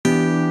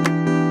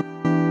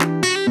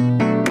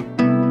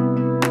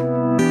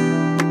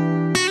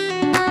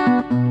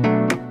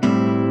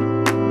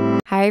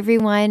Hi,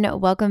 everyone.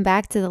 Welcome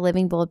back to the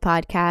Living Bold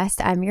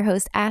podcast. I'm your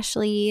host,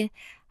 Ashley.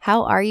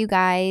 How are you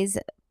guys?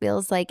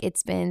 Feels like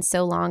it's been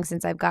so long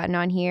since I've gotten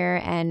on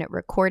here and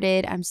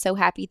recorded. I'm so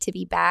happy to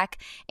be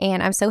back,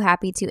 and I'm so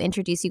happy to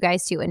introduce you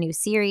guys to a new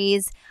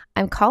series.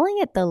 I'm calling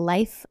it the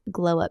Life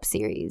Glow Up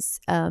series.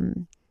 I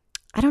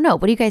don't know.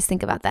 What do you guys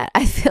think about that?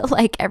 I feel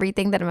like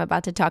everything that I'm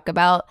about to talk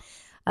about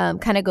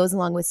kind of goes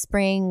along with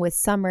spring, with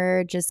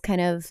summer, just kind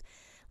of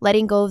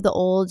letting go of the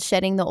old,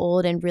 shedding the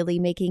old, and really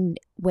making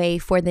way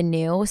for the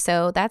new.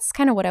 So that's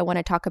kind of what I want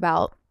to talk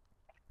about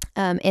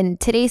in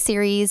today's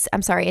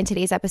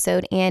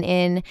episode and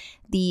in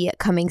the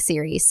coming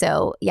series.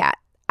 So yeah,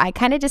 I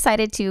kind of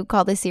decided to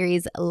call this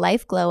series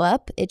Life Glow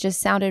Up. It just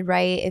sounded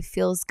right. It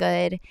feels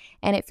good,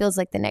 and it feels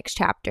like the next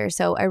chapter.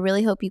 So I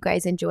really hope you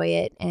guys enjoy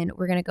it, and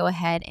we're going to go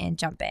ahead and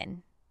jump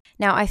in.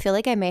 Now, I feel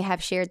like I may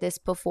have shared this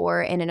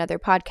before in another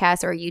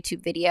podcast or a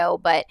YouTube video,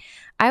 but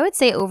I would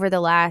say over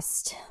the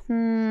last,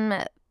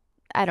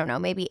 I don't know,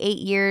 maybe 8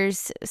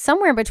 years,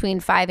 somewhere between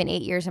 5 and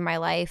 8 years of my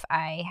life,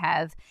 I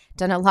have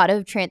done a lot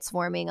of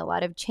transforming, a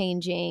lot of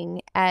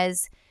changing,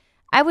 as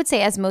I would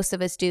say, as most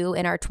of us do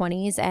in our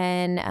 20s.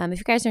 And if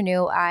you guys are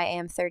new, I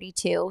am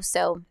 32.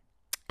 So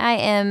I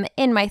am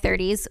in my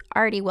 30s,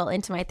 already well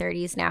into my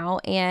 30s now.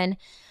 And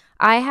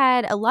I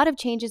had a lot of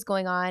changes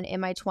going on in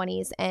my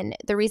 20s, and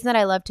the reason that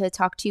I love to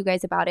talk to you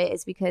guys about it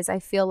is because I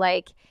feel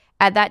like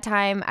at that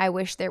time, I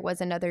wish there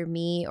was another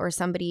me or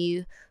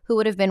somebody who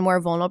would have been more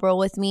vulnerable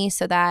with me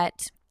so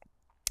that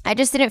I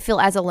just didn't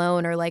feel as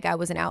alone or like I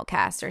was an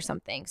outcast or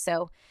something.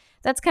 So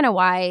that's kind of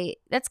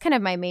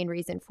my main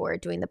reason for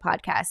doing the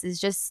podcast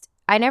is just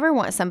I never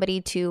want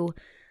somebody to,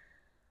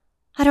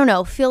 I don't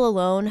know, feel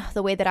alone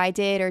the way that I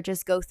did or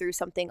just go through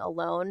something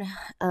alone.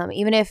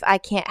 Even if I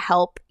can't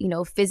help,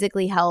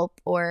 physically help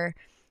or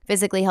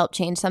physically help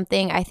change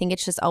something, I think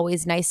it's just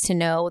always nice to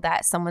know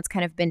that someone's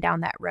kind of been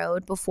down that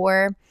road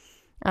before.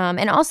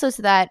 And also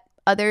so that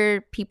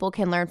other people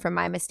can learn from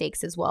my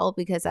mistakes as well,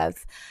 because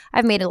I've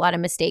made a lot of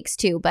mistakes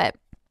too. But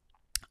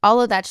all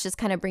of that's just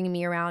kind of bringing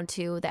me around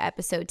to the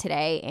episode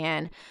today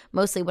and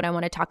mostly what I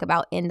want to talk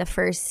about in the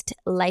first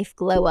Life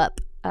Glow Up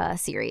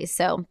series.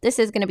 So this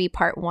is going to be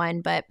part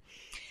 1, but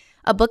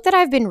a book that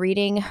I've been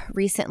reading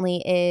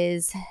recently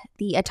is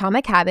The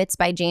Atomic Habits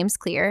by James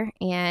Clear.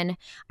 And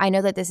I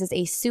know that this is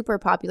a super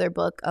popular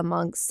book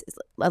amongst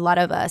a lot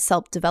of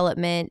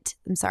self-development,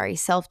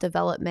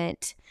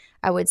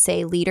 I would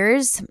say,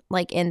 leaders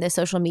like in the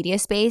social media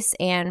space.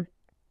 And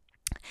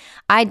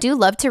I do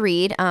love to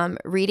read.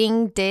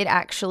 Reading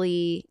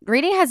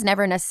has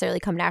never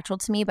necessarily come natural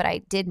to me, but I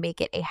did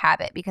make it a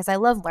habit because I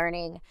love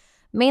learning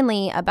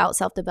mainly about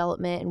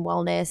self-development and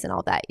wellness and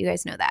all that. You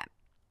guys know that.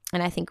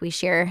 And I think we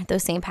share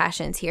those same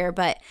passions here.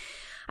 But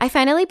I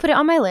finally put it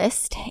on my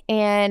list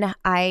and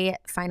I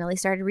finally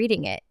started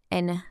reading it.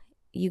 And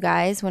you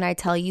guys, when I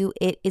tell you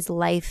it is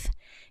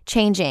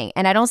life-changing,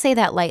 and I don't say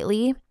that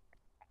lightly,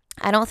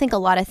 I don't think a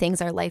lot of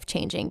things are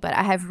life-changing, but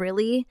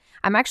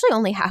I'm actually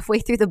only halfway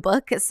through the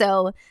book.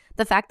 So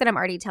the fact that I'm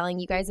already telling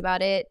you guys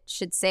about it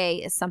should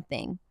say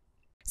something.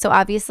 So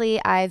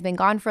obviously I've been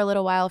gone for a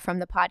little while from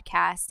the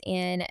podcast,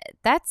 and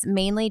that's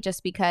mainly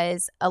just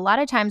because a lot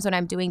of times when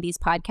I'm doing these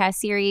podcast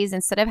series,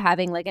 instead of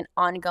having like an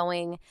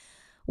ongoing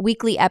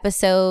weekly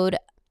episode,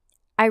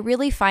 I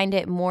really find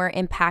it more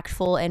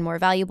impactful and more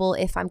valuable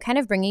if I'm kind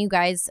of bringing you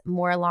guys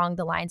more along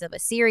the lines of a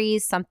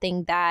series,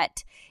 something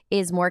that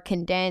is more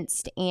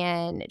condensed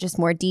and just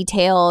more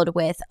detailed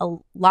with a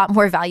lot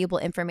more valuable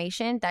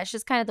information. That's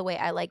just kind of the way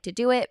I like to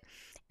do it.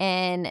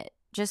 And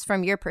just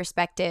from your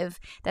perspective,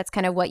 that's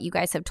kind of what you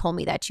guys have told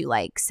me that you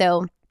like.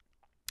 So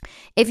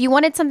if you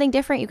wanted something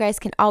different, you guys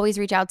can always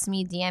reach out to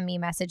me, DM me,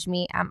 message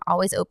me. I'm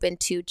always open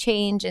to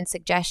change and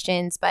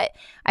suggestions. But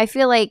I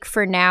feel like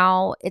for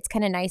now, it's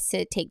kind of nice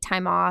to take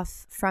time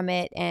off from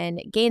it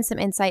and gain some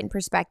insight and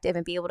perspective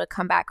and be able to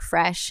come back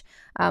fresh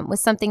with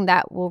something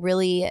that will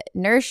really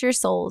nourish your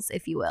souls,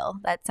 if you will.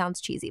 That sounds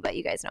cheesy, but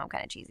you guys know I'm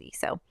kind of cheesy.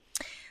 So,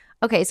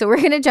 okay, so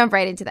we're going to jump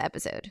right into the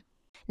episode.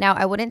 Now,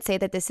 I wouldn't say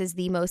that this is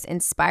the most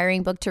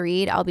inspiring book to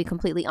read. I'll be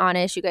completely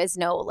honest. You guys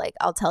know,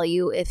 I'll tell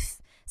you if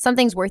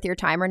something's worth your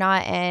time or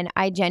not. And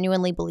I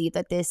genuinely believe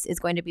that this is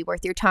going to be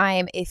worth your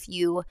time if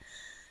you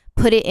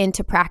put it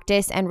into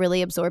practice and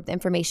really absorb the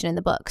information in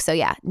the book. So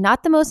yeah,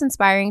 not the most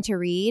inspiring to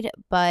read,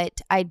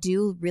 but I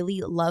do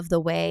really love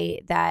the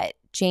way that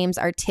James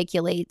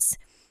articulates,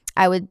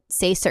 I would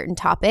say, certain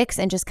topics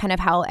and just kind of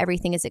how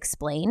everything is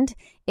explained.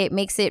 It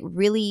makes it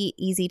really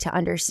easy to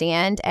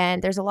understand.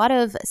 And there's a lot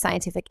of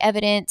scientific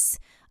evidence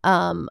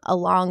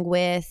along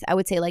with, I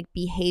would say,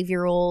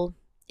 behavioral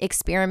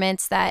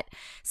experiments that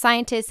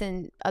scientists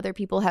and other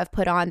people have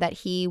put on that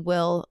he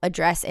will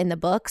address in the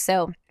book.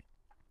 So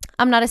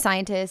I'm not a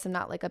scientist. I'm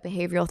not like a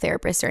behavioral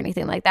therapist or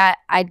anything like that.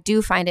 I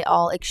do find it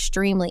all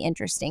extremely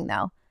interesting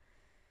though.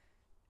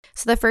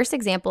 So the first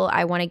example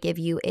I want to give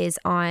you is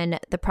on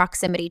the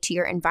proximity to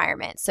your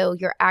environment. So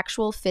your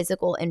actual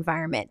physical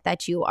environment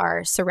that you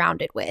are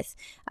surrounded with.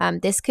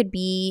 This could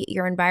be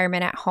your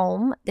environment at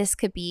home. This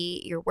could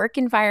be your work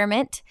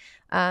environment.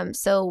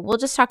 So we'll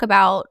just talk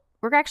about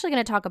we're actually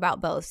going to talk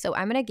about both. So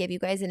I'm going to give you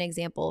guys an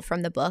example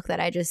from the book that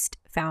I just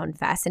found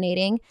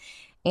fascinating.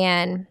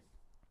 And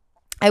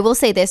I will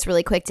say this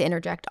really quick to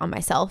interject on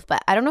myself,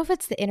 but I don't know if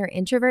it's the inner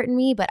introvert in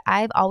me, but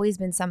I've always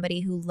been somebody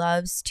who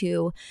loves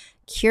to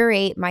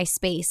curate my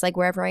space, like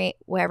wherever I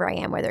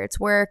am, whether it's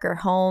work or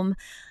home.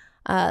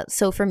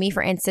 So for me,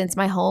 for instance,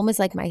 my home is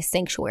like my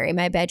sanctuary.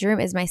 My bedroom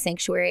is my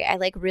sanctuary. I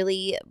like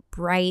really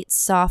bright,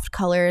 soft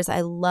colors.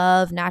 I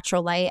love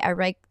natural light.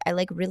 I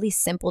like really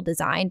simple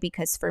design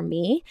because for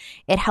me,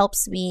 it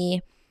helps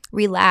me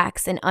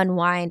relax and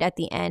unwind at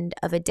the end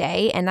of a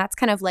day. And that's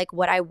kind of like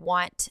what I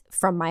want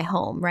from my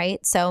home,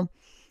 right? So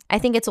I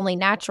think it's only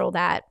natural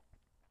that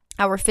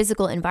our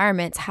physical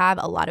environments have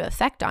a lot of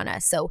effect on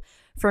us. So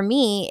for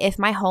me, if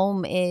my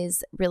home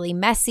is really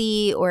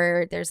messy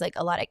or there's like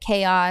a lot of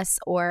chaos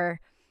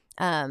or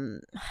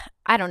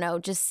I don't know,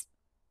 just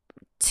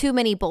too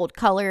many bold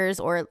colors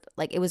or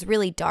like it was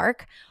really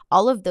dark,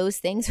 all of those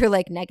things are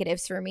like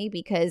negatives for me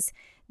because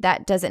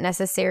that doesn't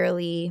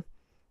necessarily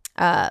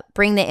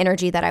bring the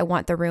energy that I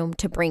want the room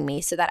to bring me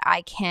so that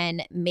I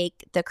can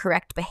make the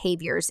correct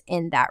behaviors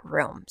in that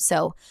room.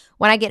 So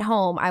when I get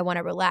home, I want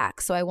to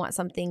relax. So I want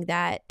something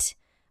that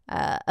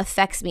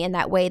affects me in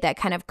that way that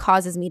kind of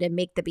causes me to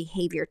make the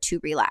behavior to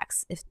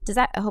relax.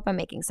 I hope I'm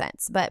making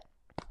sense. But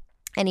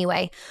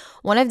anyway,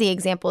 one of the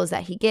examples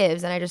that he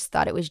gives, and I just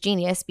thought it was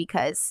genius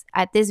because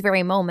at this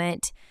very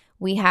moment,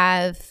 we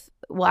have,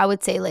 well, I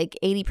would say like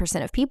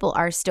 80% of people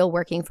are still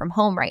working from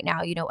home right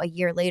now, a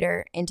year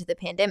later into the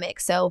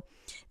pandemic. So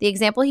the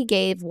example he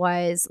gave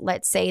was,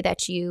 let's say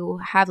that you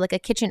have like a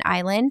kitchen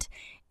island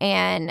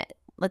and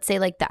let's say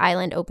like the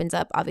island opens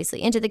up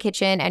obviously into the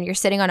kitchen and you're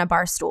sitting on a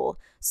bar stool.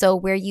 So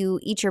where you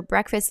eat your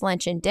breakfast,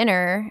 lunch, and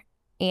dinner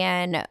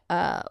and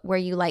where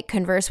you like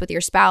converse with your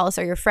spouse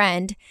or your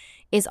friend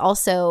is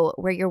also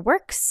where your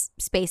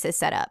workspace is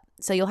set up.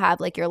 So you'll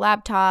have like your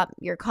laptop,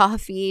 your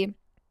coffee,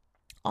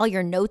 all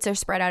your notes are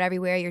spread out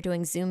everywhere. You're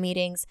doing Zoom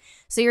meetings.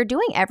 So you're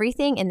doing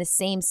everything in the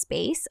same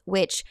space,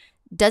 which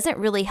doesn't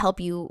really help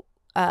you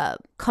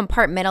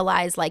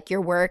compartmentalize like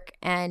your work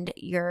and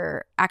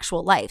your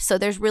actual life. So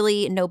there's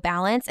really no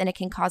balance and it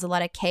can cause a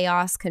lot of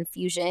chaos,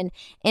 confusion,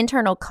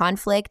 internal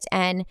conflict,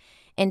 and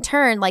in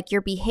turn, like your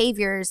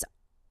behaviors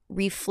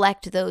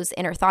reflect those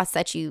inner thoughts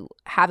that you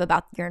have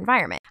about your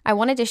environment. I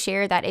wanted to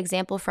share that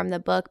example from the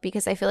book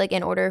because I feel like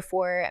in order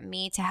for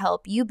me to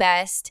help you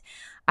best,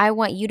 I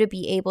want you to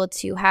be able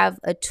to have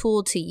a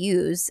tool to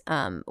use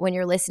when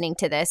you're listening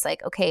to this.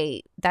 Like,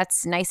 okay,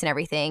 that's nice and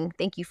everything.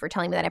 Thank you for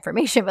telling me that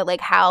information. But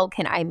like, how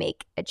can I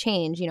make a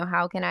change?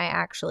 How can I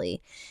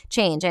actually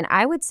change? And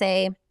I would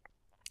say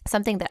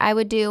something that I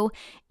would do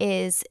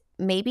is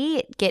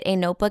maybe get a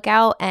notebook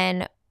out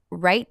and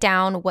write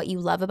down what you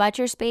love about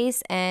your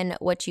space and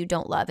what you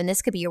don't love. And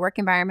this could be your work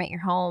environment,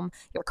 your home,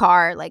 your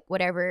car, like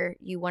whatever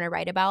you want to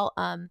write about.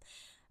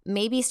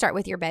 Maybe start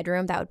with your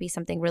bedroom. That would be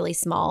something really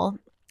small.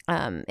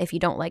 If you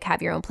don't like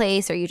have your own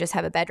place or you just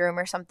have a bedroom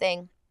or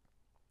something.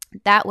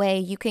 That way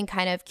you can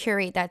kind of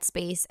curate that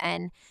space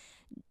and,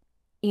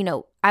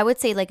 I would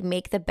say like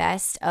make the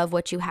best of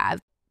what you have.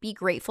 Be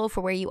grateful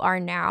for where you are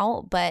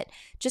now, but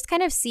just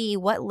kind of see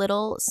what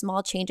little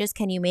small changes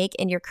can you make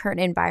in your current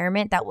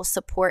environment that will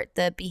support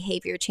the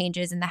behavior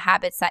changes and the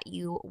habits that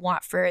you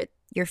want for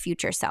your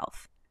future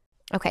self.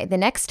 Okay, the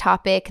next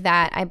topic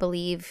that I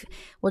believe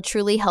will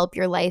truly help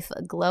your life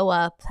glow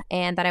up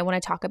and that I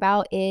want to talk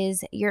about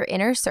is your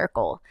inner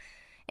circle.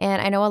 And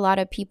I know a lot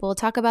of people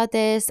talk about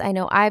this. I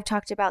know I've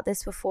talked about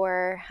this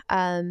before.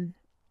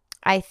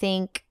 I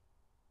think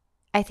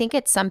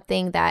it's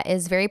something that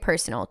is very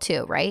personal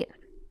too, right?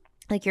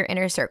 Like your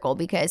inner circle,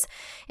 because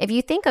if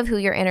you think of who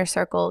your inner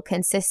circle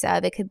consists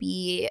of, it could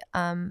be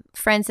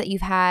friends that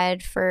you've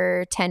had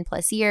for 10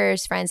 plus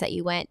years, friends that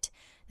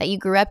you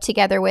grew up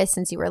together with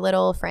since you were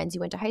little, friends you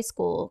went to high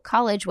school,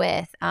 college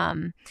with,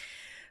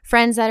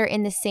 friends that are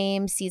in the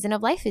same season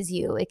of life as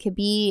you. It could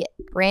be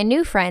brand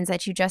new friends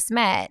that you just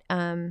met.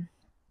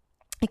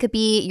 It could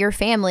be your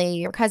family,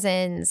 your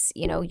cousins,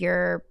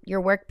 your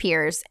work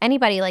peers,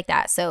 anybody like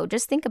that. So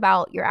just think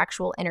about your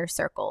actual inner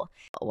circle.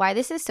 Why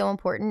this is so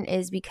important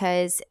is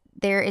because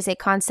there is a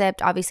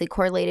concept obviously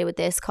correlated with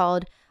this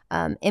called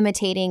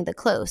imitating the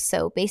close.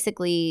 So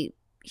basically,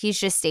 he's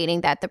just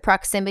stating that the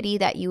proximity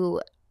that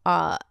your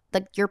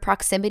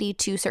proximity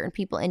to certain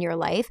people in your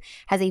life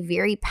has a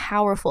very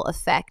powerful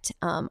effect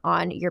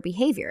on your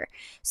behavior.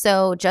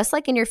 So just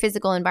like in your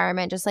physical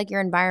environment, just like your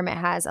environment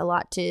has a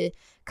lot to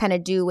kind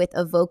of do with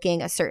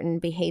evoking a certain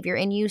behavior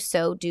in you,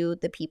 so do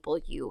the people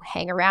you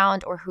hang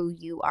around or who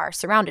you are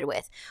surrounded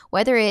with.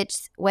 Whether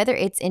it's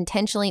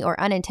intentionally or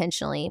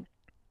unintentionally,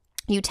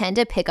 you tend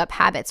to pick up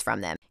habits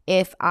from them.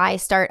 If I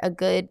start a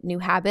good new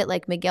habit,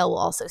 like Miguel will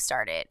also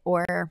start it,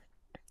 or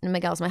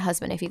Miguel's my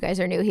husband if you guys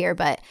are new here,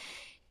 but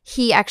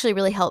he actually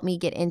really helped me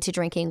get into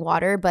drinking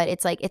water. But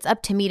it's like, it's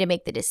up to me to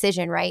make the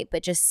decision, right?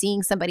 But just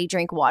seeing somebody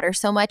drink water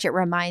so much, it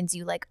reminds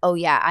you like, oh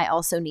yeah, I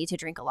also need to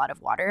drink a lot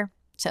of water.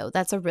 So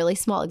that's a really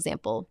small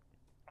example.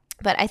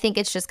 But I think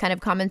it's just kind of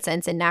common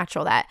sense and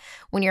natural that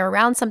when you're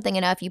around something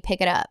enough, you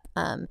pick it up.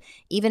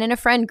 Even in a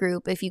friend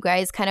group, if you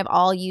guys kind of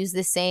all use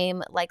the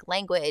same like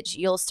language,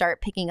 you'll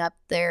start picking up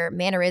their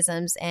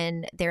mannerisms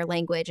and their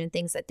language and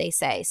things that they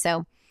say.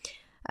 So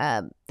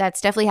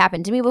that's definitely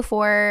happened to me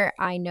before.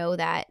 I know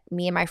that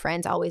me and my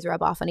friends always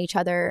rub off on each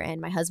other,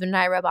 and my husband and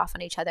I rub off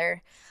on each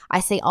other. I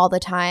say all the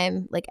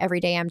time, like every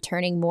day I'm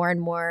turning more and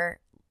more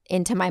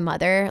into my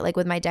mother. Like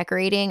with my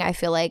decorating, I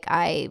feel like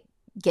I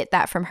get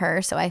that from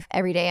her. So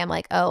every day I'm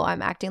like, oh,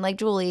 I'm acting like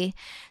Julie.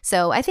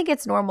 So I think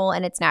it's normal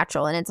and it's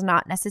natural, and it's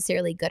not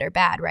necessarily good or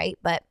bad, right?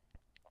 But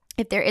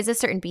if there is a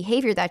certain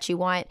behavior that you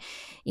want,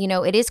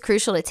 it is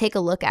crucial to take a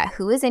look at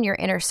who is in your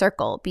inner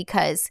circle,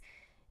 because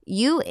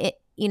you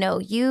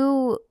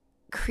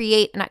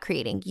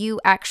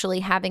actually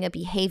having a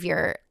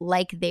behavior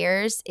like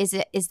theirs, is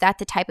that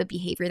the type of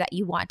behavior that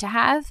you want to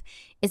have?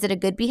 Is it a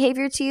good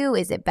behavior to you?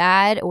 Is it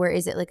bad? Or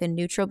is it like a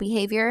neutral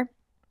behavior?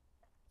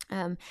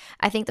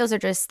 I think those are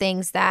just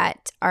things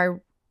that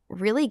are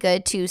really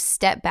good to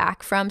step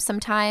back from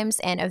sometimes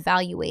and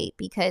evaluate,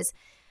 because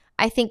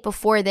I think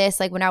before this,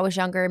 like when I was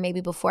younger,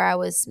 maybe before I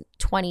was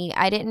 20,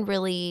 I didn't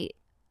really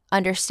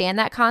understand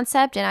that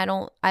concept, and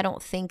I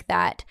don't think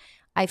that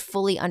I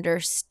fully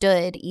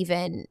understood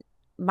even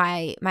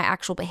my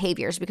actual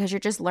behaviors, because you're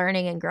just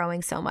learning and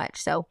growing so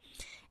much. So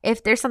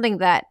if there's something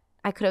that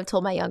I could have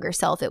told my younger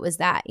self, it was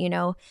that,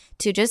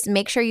 to just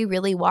make sure you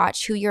really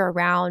watch who you're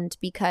around,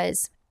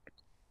 because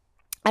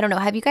I don't know,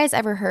 have you guys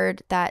ever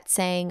heard that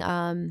saying,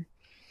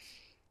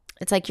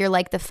 it's like you're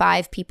like the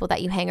 5 people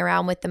that you hang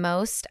around with the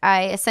most?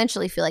 I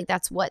essentially feel like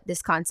that's what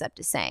this concept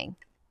is saying.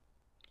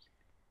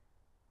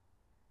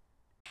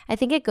 I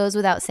think it goes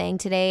without saying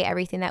today,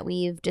 everything that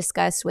we've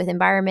discussed with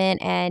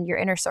environment and your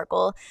inner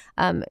circle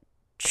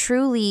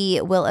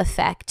truly will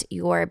affect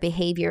your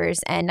behaviors,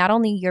 and not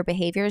only your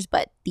behaviors,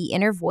 but the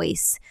inner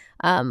voice,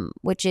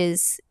 which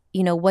is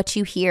what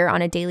you hear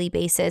on a daily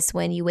basis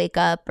when you wake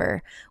up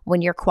or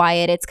when you're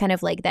quiet. It's kind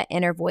of like that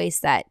inner voice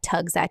that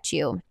tugs at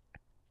you.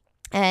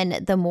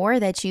 And the more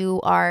that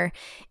you are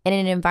in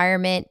an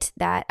environment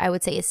that I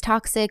would say is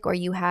toxic, or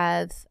you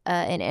have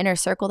an inner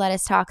circle that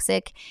is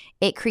toxic,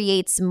 it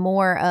creates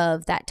more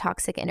of that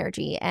toxic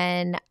energy.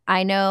 And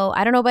I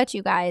don't know about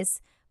you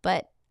guys,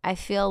 but I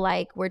feel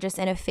like we're just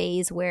in a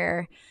phase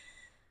where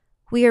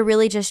we are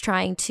really just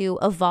trying to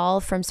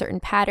evolve from certain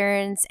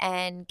patterns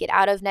and get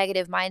out of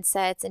negative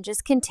mindsets and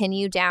just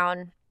continue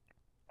down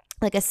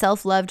like a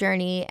self-love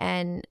journey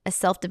and a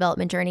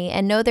self-development journey,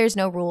 and know there's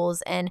no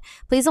rules. And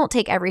please don't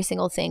take every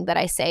single thing that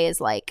I say as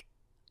like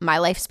my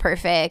life's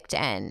perfect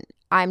and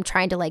I'm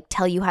trying to like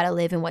tell you how to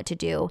live and what to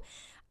do.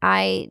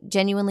 I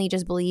genuinely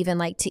just believe in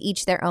like to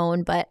each their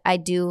own, but I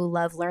do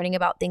love learning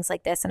about things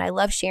like this, and I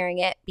love sharing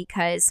it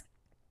because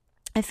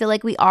I feel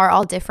like we are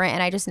all different,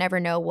 and I just never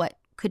know what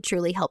could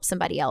truly help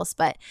somebody else.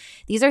 But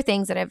these are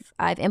things that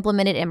I've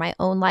implemented in my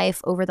own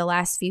life over the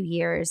last few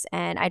years,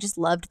 and I just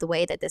loved the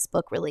way that this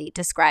book really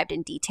described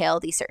in detail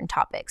these certain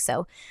topics.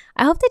 So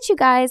I hope that you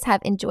guys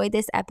have enjoyed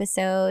this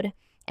episode,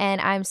 and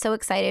I'm so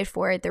excited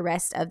for the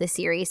rest of the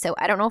series. So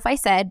I don't know if I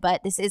said,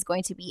 but this is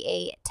going to be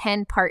a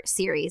 10-part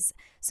series.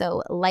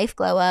 So Life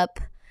Glow Up,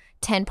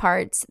 10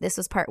 parts. This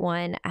was part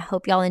 1. I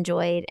hope y'all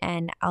enjoyed,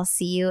 and I'll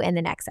see you in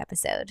the next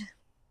episode.